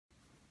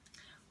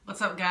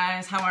What's up,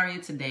 guys? How are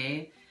you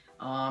today?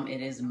 It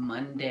is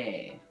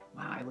Monday.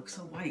 Wow, I look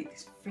so white.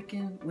 These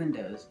freaking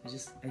windows. I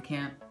just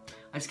can't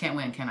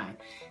win, can I?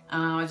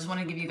 I just want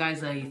to give you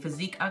guys a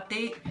physique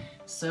update.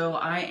 So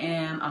I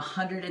am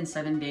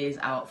 107 days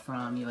out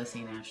from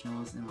USA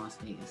Nationals in Las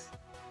Vegas.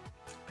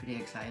 Pretty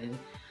excited.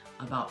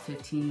 About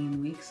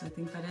 15 weeks, I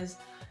think that is.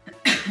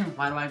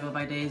 Why do I go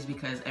by days?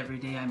 Because every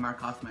day I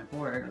mark off my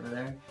board over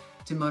there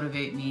to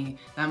motivate me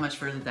that much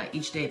further, that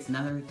each day it's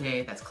another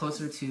day that's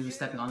closer to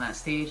stepping on that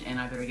stage, and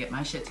I better get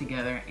my shit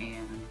together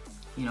and,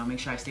 you know, make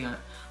sure I stay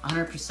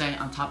 100%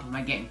 on top of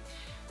my game.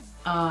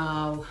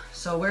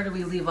 So where do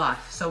we leave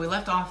off? So we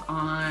left off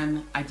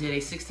on, I did a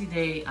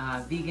 60-day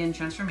vegan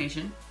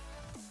transformation,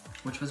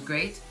 which was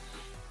great.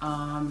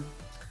 I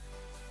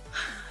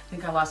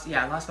think I lost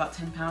about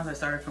 10 pounds. I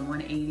started from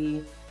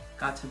 180,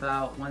 got to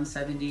about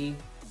 170,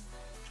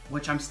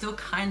 which I'm still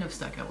kind of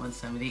stuck at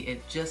 170.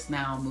 It just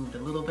now moved a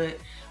little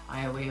bit.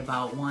 I weigh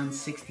about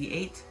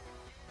 168,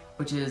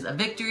 which is a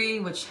victory,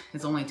 which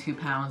is only 2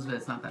 pounds, but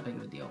it's not that big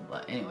of a deal.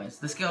 But anyways,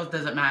 the scale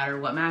doesn't matter.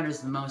 What matters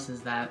the most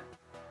is that,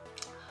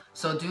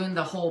 so doing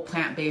the whole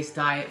plant-based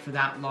diet for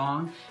that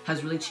long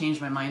has really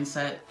changed my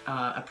mindset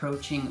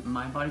approaching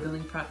my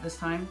bodybuilding prep this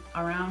time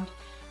around.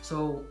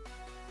 So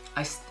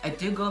I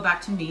did go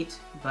back to meat,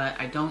 but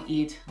I don't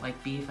eat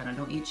like beef and I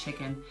don't eat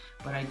chicken,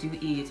 but I do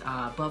eat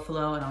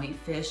buffalo, and I'll eat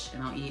fish,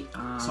 and I'll eat,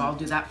 so I'll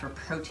do that for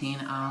protein.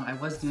 I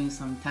was doing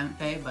some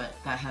tempeh, but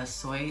that has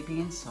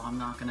soybeans, so I'm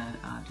not gonna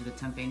do the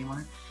tempeh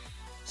anymore.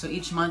 So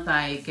each month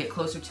I get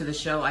closer to the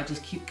show, I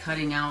just keep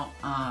cutting out,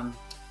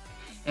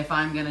 if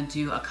I'm gonna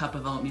do a cup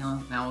of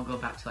oatmeal, now we'll go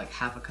back to like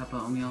half a cup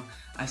of oatmeal.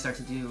 I start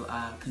to do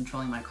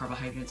controlling my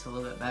carbohydrates a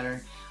little bit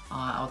better.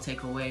 I'll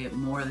take away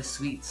more of the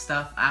sweet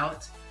stuff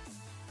out.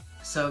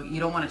 So you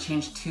don't want to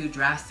change too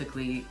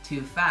drastically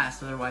too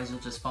fast, otherwise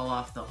you'll just fall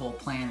off the whole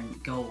plan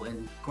and go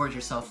and gorge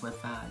yourself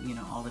with you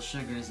know, all the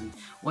sugars and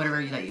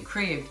whatever that you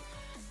craved.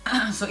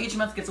 So each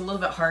month gets a little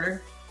bit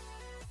harder,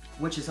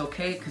 which is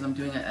okay because I'm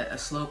doing a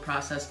slow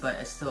process, but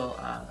it's still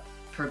a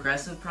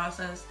progressive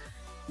process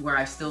where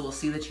I still will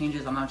see the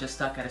changes. I'm not just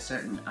stuck at a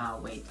certain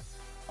weight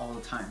all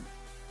the time.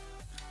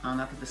 Not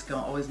that the scale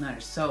always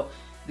matters. So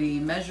the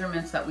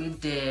measurements that we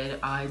did,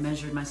 I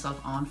measured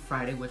myself on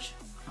Friday, which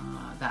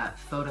that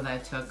photo that I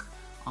took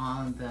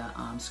on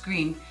the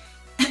screen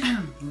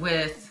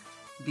with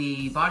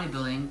the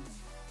bodybuilding,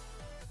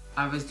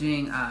 I was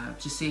doing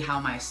to see how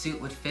my suit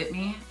would fit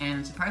me,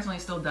 and surprisingly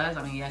it still does.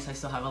 I mean, yes, I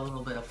still have a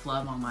little bit of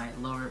flub on my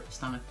lower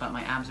stomach, but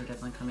my abs are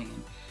definitely coming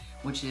in,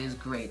 which is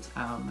great.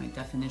 My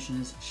definition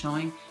is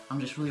showing. I'm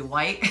just really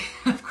white,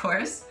 of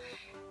course.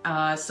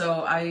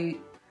 So I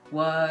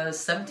was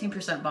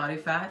 17% body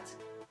fat.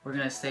 We're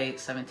gonna say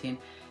 17.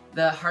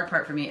 The hard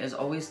part for me is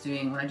always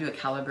doing, when I do a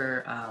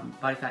caliber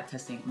body fat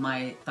testing,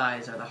 my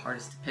thighs are the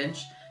hardest to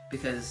pinch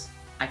because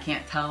I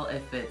can't tell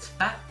if it's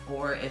fat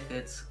or if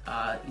it's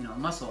you know,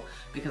 muscle,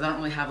 because I don't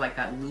really have like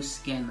that loose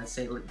skin. Let's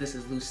say this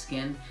is loose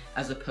skin,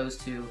 as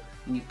opposed to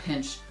when you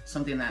pinch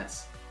something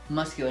that's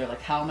muscular,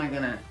 like how am I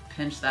gonna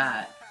pinch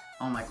that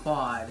on my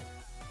quad,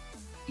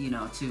 you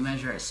know, to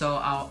measure it? So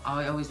I'll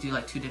always do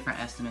like 2 different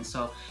estimates.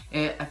 So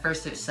at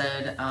first it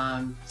said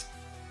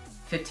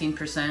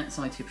 15%, it's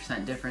only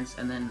 2% difference,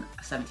 and then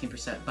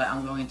 17%, but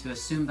I'm going to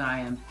assume that I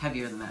am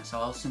heavier than that, so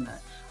I'll assume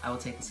that I will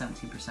take the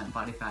 17%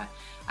 body fat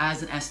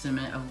as an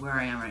estimate of where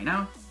I am right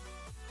now,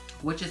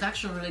 which is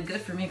actually really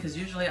good for me because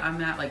usually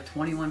I'm at like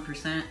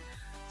 21%,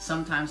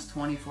 sometimes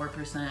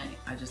 24%,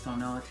 I just don't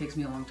know. It takes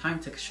me a long time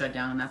to shut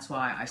down, and that's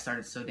why I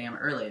started so damn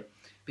early,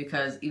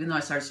 because even though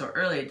I started so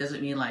early, it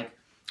doesn't mean like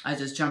I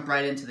just jump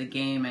right into the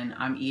game and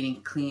I'm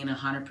eating clean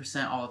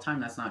 100% all the time.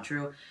 That's not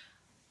true.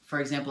 For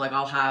example, like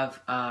I'll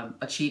have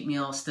a cheat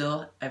meal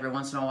still every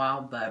once in a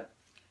while, but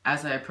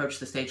as I approach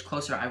the stage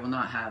closer, I will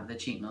not have the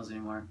cheat meals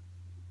anymore.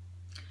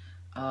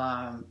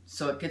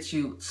 So it gets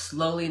you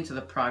slowly into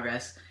the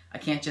progress. I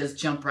can't just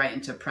jump right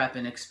into prep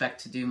and expect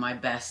to do my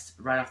best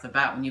right off the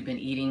bat when you've been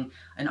eating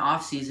an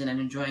off season and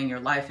enjoying your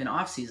life in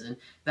off season.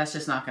 That's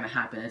just not going to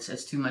happen.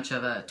 It's too much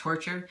of a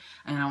torture,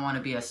 and I want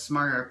to be a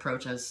smarter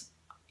approach. As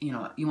you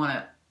know, you want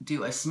to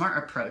do a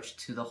smart approach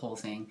to the whole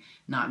thing,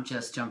 not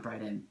just jump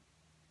right in.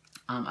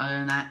 Other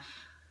than that,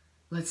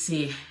 let's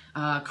see,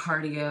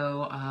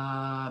 cardio,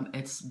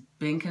 it's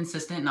been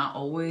consistent, not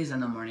always in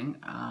the morning,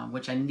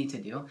 which I need to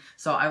do.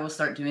 So I will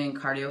start doing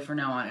cardio from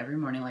now on every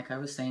morning, like I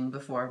was saying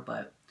before,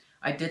 but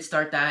I did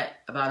start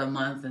that about a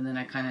month, and then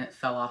I kind of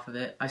fell off of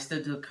it. I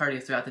still do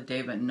cardio throughout the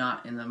day, but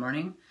not in the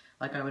morning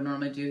like I would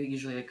normally do,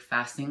 usually like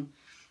fasting.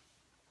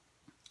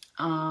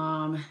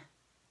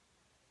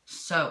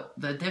 So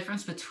the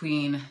difference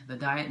between the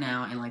diet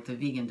now and like the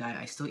vegan diet,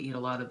 I still eat a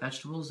lot of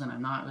vegetables, and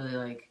I'm not really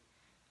like,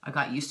 I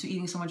got used to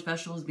eating so much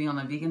vegetables being on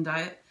the vegan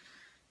diet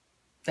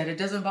that it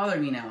doesn't bother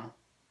me now.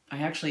 I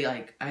actually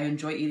like, I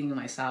enjoy eating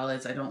my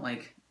salads. I don't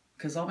like,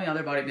 because all my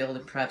other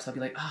bodybuilding preps, I'll be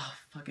like, oh,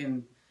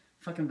 fucking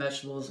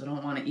vegetables. I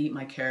don't want to eat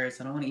my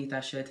carrots. I don't want to eat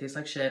that shit. It tastes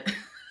like shit.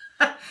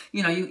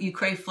 You know, you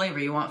crave flavor.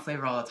 You want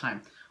flavor all the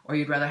time. Or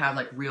you'd rather have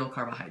like real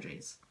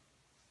carbohydrates.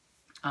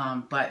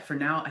 But for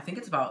now, I think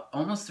it's about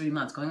almost 3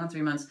 months, going on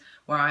 3 months,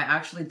 where I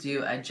actually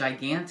do a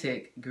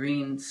gigantic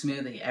green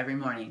smoothie every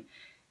morning.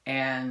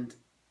 And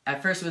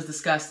at first it was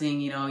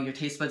disgusting, you know, your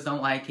taste buds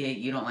don't like it,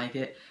 you don't like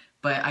it.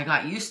 But I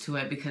got used to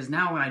it because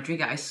now when I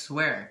drink it, I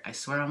swear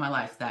on my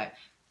life that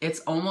it's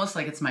almost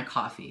like it's my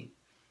coffee.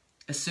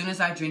 As soon as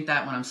I drink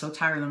that, when I'm so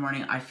tired in the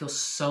morning, I feel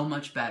so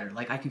much better.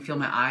 Like I can feel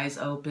my eyes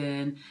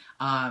open,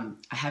 I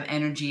have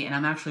energy, and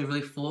I'm actually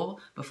really full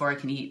before I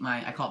can eat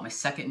I call it my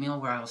second meal,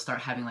 where I will start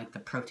having like the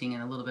protein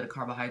and a little bit of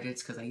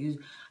carbohydrates, because I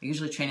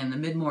usually train in the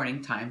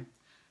mid-morning time,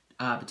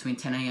 between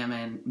 10 a.m.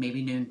 and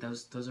maybe noon.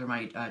 Those are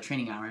my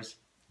training hours,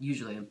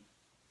 usually. And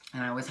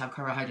I always have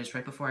carbohydrates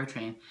right before I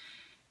train,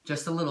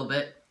 just a little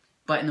bit.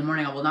 But in the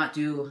morning, I will not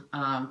do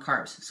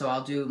carbs. So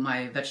I'll do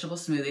my vegetable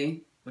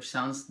smoothie, which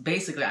sounds,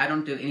 basically, I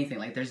don't do anything.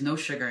 Like, there's no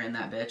sugar in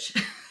that bitch.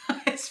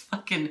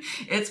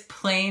 It's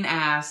plain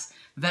ass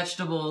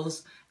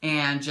vegetables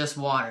and just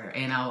water.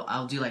 And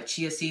I'll do like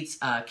chia seeds,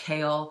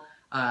 kale,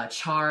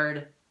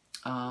 chard,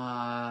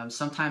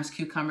 sometimes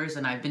cucumbers,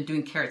 and I've been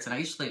doing carrots. And I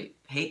usually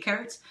hate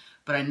carrots,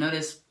 but I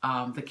noticed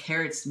the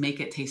carrots make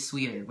it taste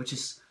sweeter, which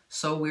is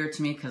so weird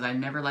to me because I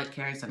never liked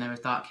carrots. I never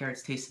thought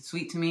carrots tasted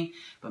sweet to me,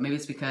 but maybe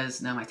it's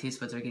because now my taste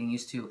buds are getting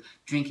used to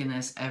drinking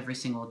this every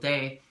single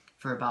day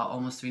for about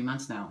almost 3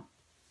 months now.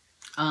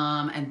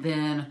 And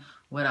then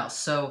what else?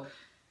 So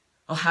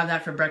I'll have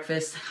that for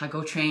breakfast. I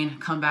go train,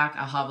 come back,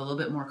 I'll have a little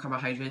bit more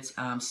carbohydrates.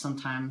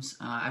 Sometimes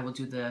I will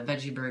do the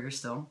veggie burger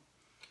still,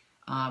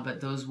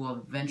 but those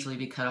will eventually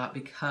be cut out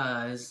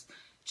because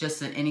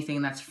just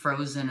anything that's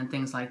frozen and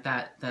things like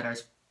that are,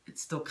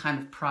 it's still kind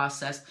of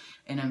processed.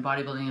 And in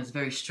bodybuilding, it's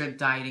very strict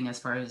dieting as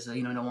far as,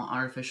 you know, you don't want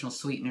artificial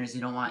sweeteners,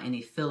 you don't want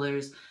any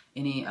fillers,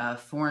 any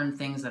foreign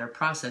things that are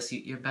processed.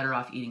 You're better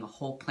off eating a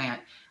whole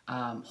plant,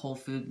 whole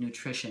food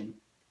nutrition.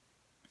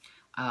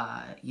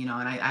 You know,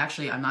 and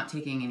I'm not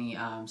taking any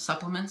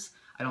supplements.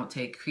 I don't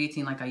take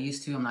creatine like I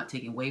used to. I'm not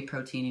taking whey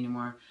protein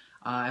anymore.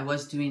 I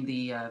was doing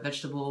the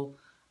vegetable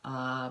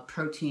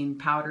protein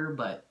powder,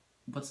 but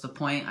what's the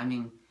point? I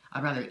mean,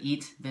 I'd rather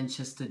eat than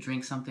just to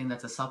drink something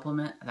that's a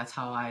supplement. That's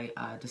how I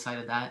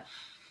decided that,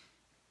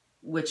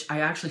 which I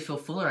actually feel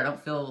fuller. I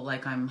don't feel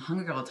like I'm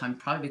hungry all the time,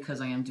 probably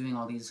because I am doing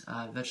all these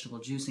vegetable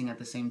juicing at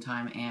the same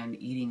time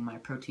and eating my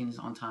proteins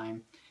on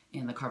time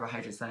and the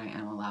carbohydrates that I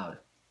am allowed.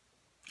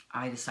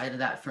 I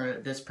decided that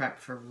for this prep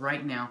for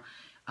right now,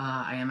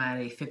 I am at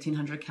a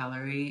 1,500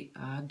 calorie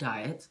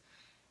diet.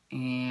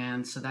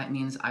 And so that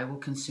means I will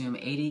consume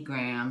 80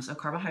 grams of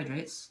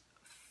carbohydrates,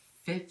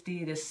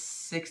 50 to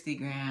 60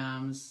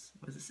 grams,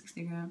 was it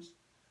 60 grams?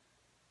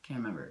 Can't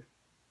remember.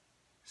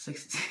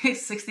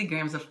 60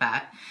 grams of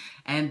fat.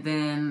 And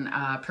then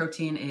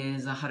protein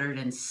is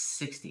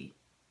 160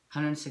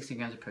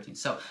 grams of protein.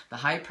 So the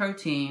high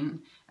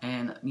protein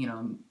and, you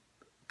know,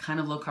 kind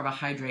of low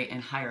carbohydrate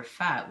and higher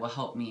fat will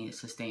help me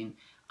sustain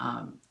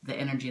the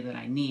energy that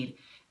I need,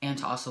 and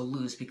to also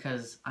lose,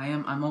 because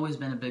I'm always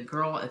been a big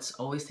girl. It's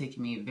always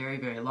taken me very,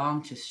 very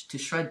long to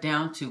shred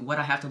down to what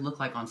I have to look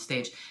like on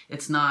stage.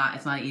 It's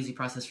not an easy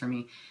process for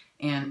me,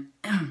 and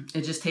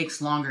it just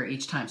takes longer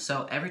each time.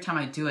 So every time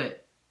I do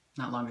it,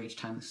 not longer each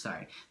time,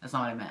 sorry, that's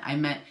not what I meant. I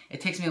meant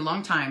it takes me a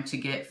long time to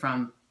get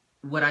from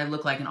what I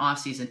look like in off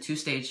season to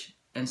stage,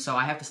 and so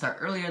I have to start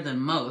earlier than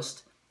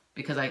most,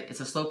 because it's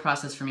a slow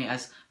process for me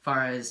as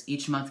far as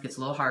each month gets a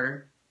little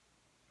harder.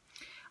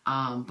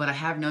 But I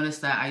have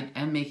noticed that I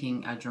am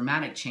making a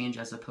dramatic change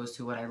as opposed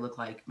to what I look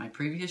like my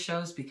previous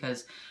shows,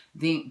 because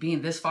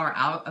being this far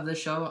out of the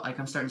show, like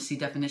I'm starting to see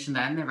definition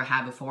that I never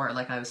had before.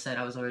 Like I said,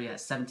 I was already at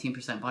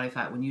 17% body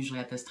fat, when usually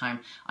at this time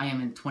I am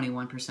in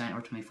 21%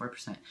 or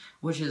 24%,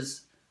 which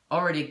is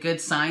already a good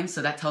sign.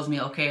 So that tells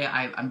me, okay,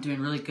 I'm doing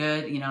really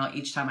good. You know,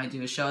 each time I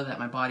do a show that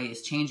my body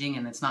is changing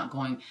and it's not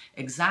going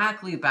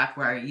exactly back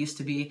where I used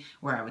to be,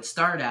 where I would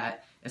start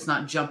at. It's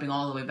not jumping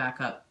all the way back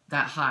up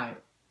that high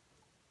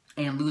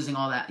and losing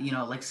all that, you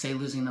know, like say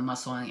losing the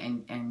muscle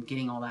and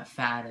getting all that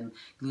fat and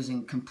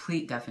losing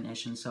complete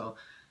definition. So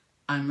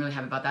I'm really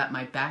happy about that.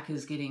 My back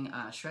is getting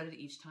shredded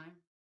each time.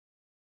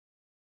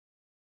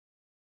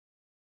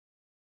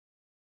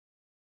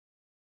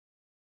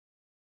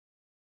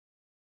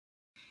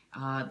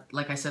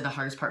 Like I said, the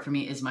hardest part for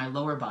me is my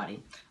lower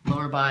body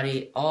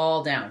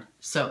all down.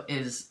 So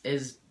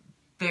is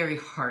very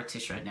hard to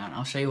shred down.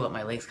 I'll show you what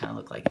my legs kind of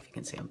look like if you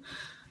can see them.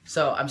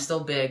 So I'm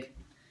still big,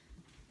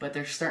 but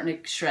they're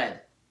starting to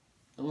shred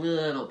a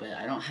little bit.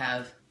 I don't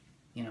have,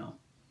 you know,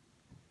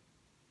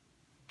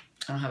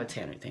 I don't have a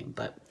tan or anything,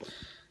 but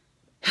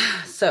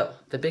so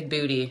the big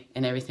booty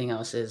and everything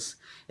else is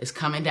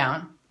coming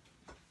down.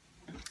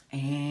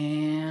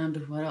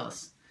 And what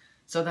else?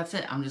 So that's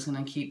it. I'm just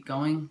gonna keep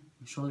going.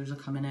 My shoulders are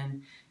coming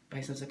in,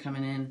 biceps are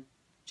coming in.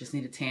 Just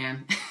need a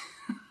tan.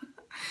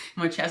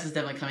 My chest is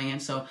definitely coming in.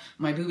 So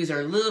my boobies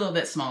are a little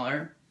bit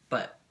smaller,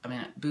 but I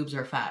mean, boobs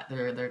are fat.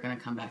 They're gonna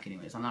come back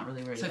anyways. I'm not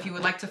really worried. So if you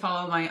would like to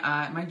follow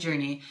my my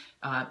journey,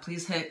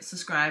 please hit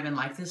subscribe and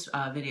like this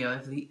video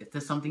if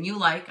there's something you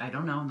like. I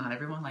don't know, not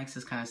everyone likes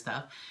this kind of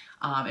stuff.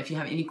 If you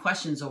have any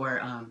questions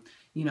or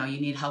you know,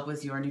 you need help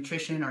with your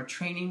nutrition or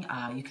training,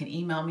 you can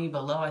email me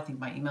below. I think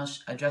my email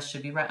address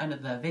should be right under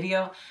the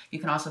video. You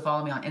can also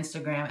follow me on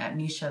Instagram at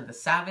Misha the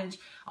Savage.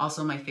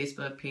 Also, my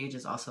Facebook page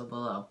is also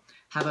below.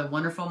 Have a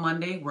wonderful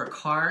Monday. Work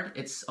hard.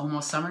 It's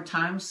almost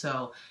summertime,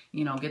 so,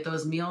 you know, get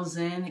those meals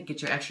in,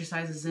 get your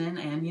exercises in,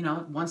 and, you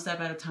know, one step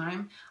at a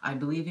time. I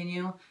believe in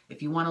you.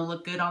 If you want to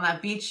look good on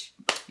that beach,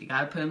 you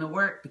got to put in the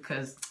work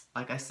because,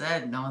 like I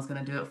said, no one's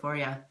going to do it for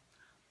you.